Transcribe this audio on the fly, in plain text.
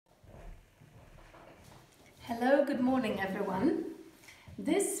Hello, good morning everyone.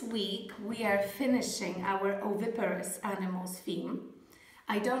 This week we are finishing our oviparous animals theme.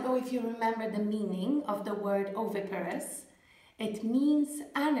 I don't know if you remember the meaning of the word oviparous. It means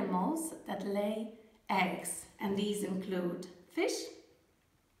animals that lay eggs, and these include fish,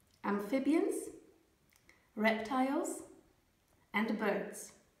 amphibians, reptiles and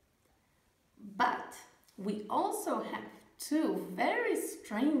birds. But we also have two very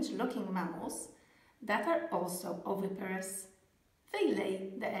strange looking mammals that are also oviparous. They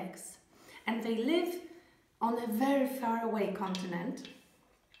lay the eggs and they live on a very far away continent,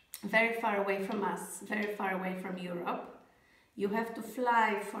 very far away from us, very far away from Europe. You have to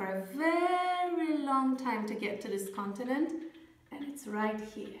fly for a very long time to get to this continent, and it's right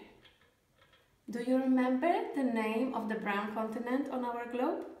here. Do you remember the name of the brown continent on our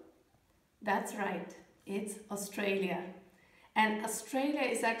globe? That's right, it's Australia. And Australia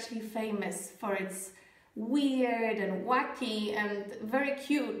is actually famous for its weird and wacky and very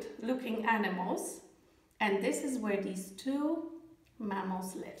cute looking animals. And this is where these two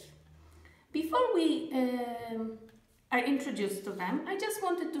mammals live. Before we are introduced to them, I just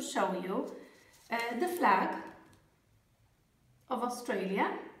wanted to show you the flag of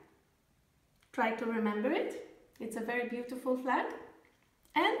Australia. Try to remember it. It's a very beautiful flag.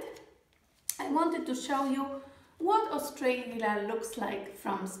 And I wanted to show you what Australia looks like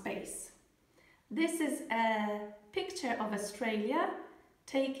from space. This is a picture of Australia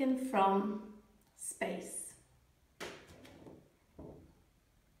taken from space.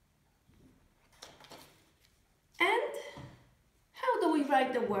 And how do we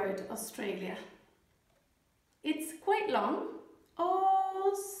write the word Australia? It's quite long.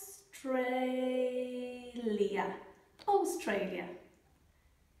 Australia. Australia.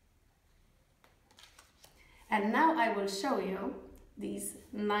 And now I will show you these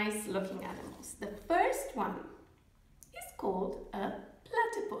nice looking animals. The first one is called a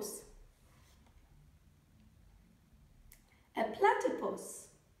platypus. A platypus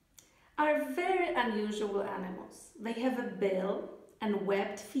are very unusual animals. They have a bill and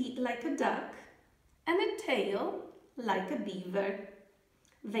webbed feet like a duck and a tail like a beaver.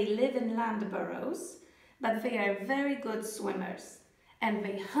 They live in land burrows, but they are very good swimmers and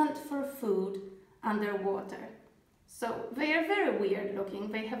they hunt for food underwater. So they are very weird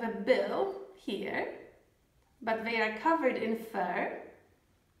looking. They have a bill here, but they are covered in fur.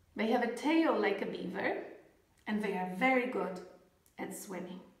 They have a tail like a beaver, and they are very good at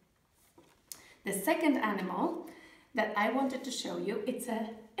swimming. The second animal that I wanted to show you, it's a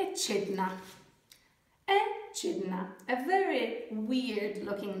echidna. Echidna, a very weird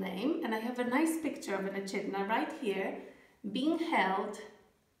looking name, and I have a nice picture of an echidna right here being held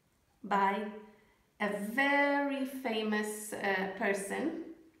by a very famous person.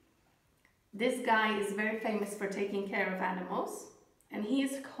 This guy is very famous for taking care of animals, and he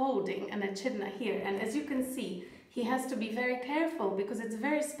is holding an echidna here. And as you can see, he has to be very careful because it's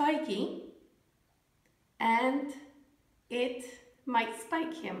very spiky and it might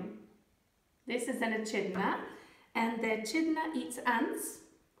spike him. This is an echidna, and the echidna eats ants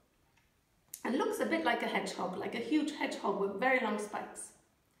and looks a bit like a hedgehog, like a huge hedgehog with very long spikes.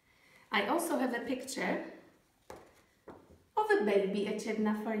 I also have a picture of a baby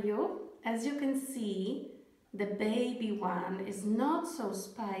echidna for you. As you can see, the baby one is not so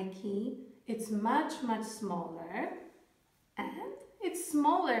spiky. It's much smaller, and it's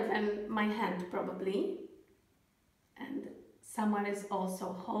smaller than my hand probably. And someone is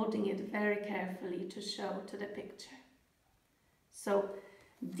also holding it very carefully to show to the picture. So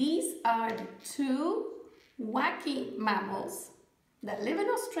these are the two wacky mammals that live in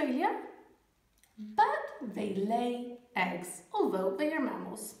Australia, but they lay eggs, although they are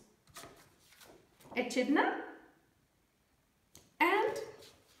mammals. Echidna and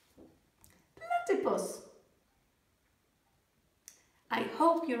platypus. I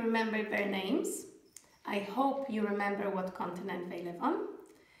hope you remember their names. I hope you remember what continent they live on.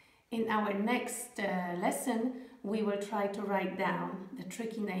 In our next lesson, we will try to write down the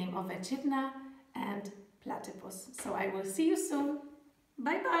tricky name of echidna and platypus. So I will see you soon.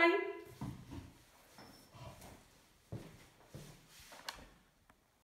 Bye bye.